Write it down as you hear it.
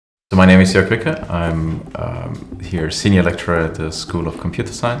So my name is Jörg Wicke. I'm here senior lecturer at the School of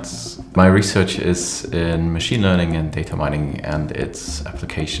Computer Science. My research is in machine learning and data mining and its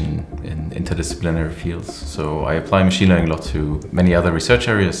application in interdisciplinary fields. So I apply machine learning a lot to many other research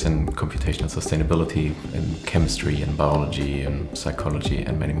areas in computational sustainability, in chemistry and biology and psychology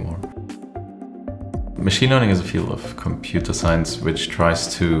and many more. Machine learning is a field of computer science which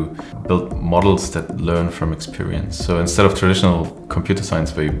tries to build models that learn from experience. So instead of traditional computer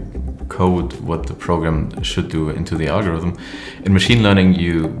science where you code what the program should do into the algorithm, in machine learning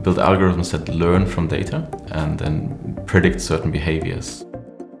you build algorithms that learn from data and then predict certain behaviors.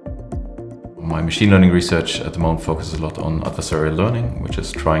 My machine learning research at the moment focuses a lot on adversarial learning, which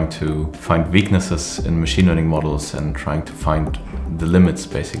is trying to find weaknesses in machine learning models and trying to find the limits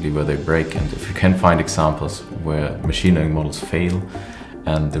basically where they break, and if you can find examples where machine learning models fail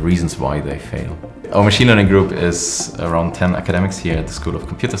and the reasons why they fail. Our machine learning group is around 10 academics here at the School of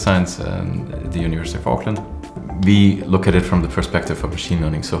Computer Science and the University of Auckland. We look at it from the perspective of machine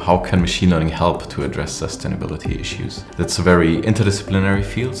learning. So how can machine learning help to address sustainability issues? That's a very interdisciplinary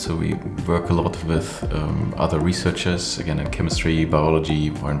field, so we work a lot with other researchers, again in chemistry,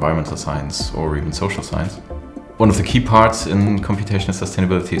 biology, or environmental science, or even social science. One of the key parts in computational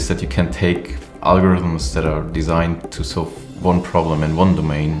sustainability is that you can take algorithms that are designed to solve one problem in one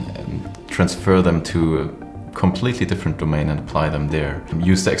domain and transfer them to a completely different domain and apply them there.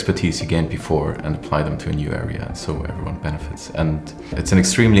 Use the expertise you gained before and apply them to a new area, and so everyone benefits. And it's an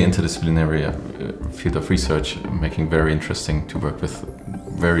extremely interdisciplinary field of research, making very interesting to work with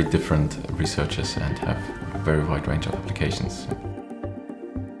very different researchers and have a very wide range of applications.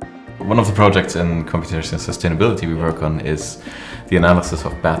 One of the projects in computational sustainability we work on is the analysis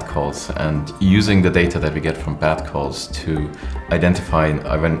of bad calls and using the data that we get from bad calls to identify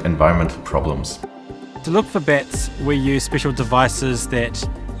environmental problems. To look for bats, we use special devices that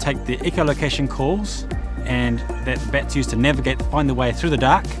take the echolocation calls and that bats use to navigate, find their way through the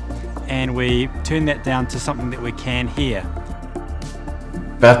dark, and we turn that down to something that we can hear.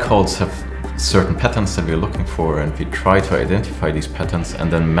 Bad calls have certain patterns that we're looking for, and we try to identify these patterns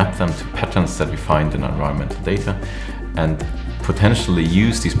and then map them to patterns that we find in environmental data and potentially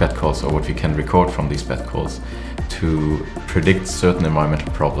use these bad calls, or what we can record from these bad calls, to predict certain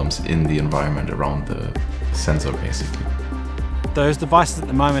environmental problems in the environment around the sensor basically. Those devices at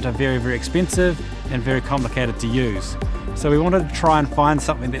the moment are very, very expensive and very complicated to use. So we wanted to try and find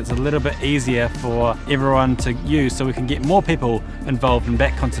something that's a little bit easier for everyone to use so we can get more people involved in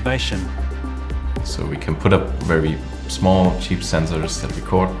bat conservation. So we can put up very small, cheap sensors that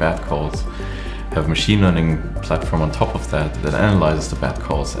record bad calls, have a machine learning platform on top of that that analyzes the bad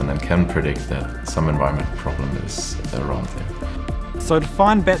calls and then can predict that some environmental problem is around there. So to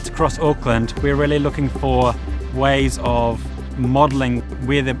find bats across Auckland, we're really looking for ways of modelling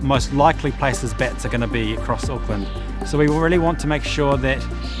where the most likely places bats are going to be across Auckland. So we really want to make sure that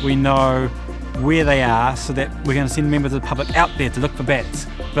we know where they are so that we're going to send members of the public out there to look for bats.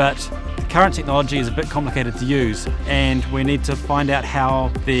 But current technology is a bit complicated to use, and we need to find out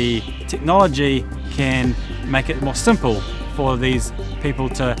how the technology can make it more simple for these people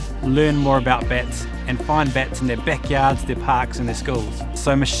to learn more about bats and find bats in their backyards, their parks and their schools.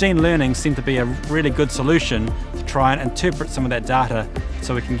 So machine learning seemed to be a really good solution to try and interpret some of that data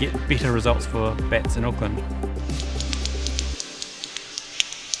so we can get better results for bats in Auckland.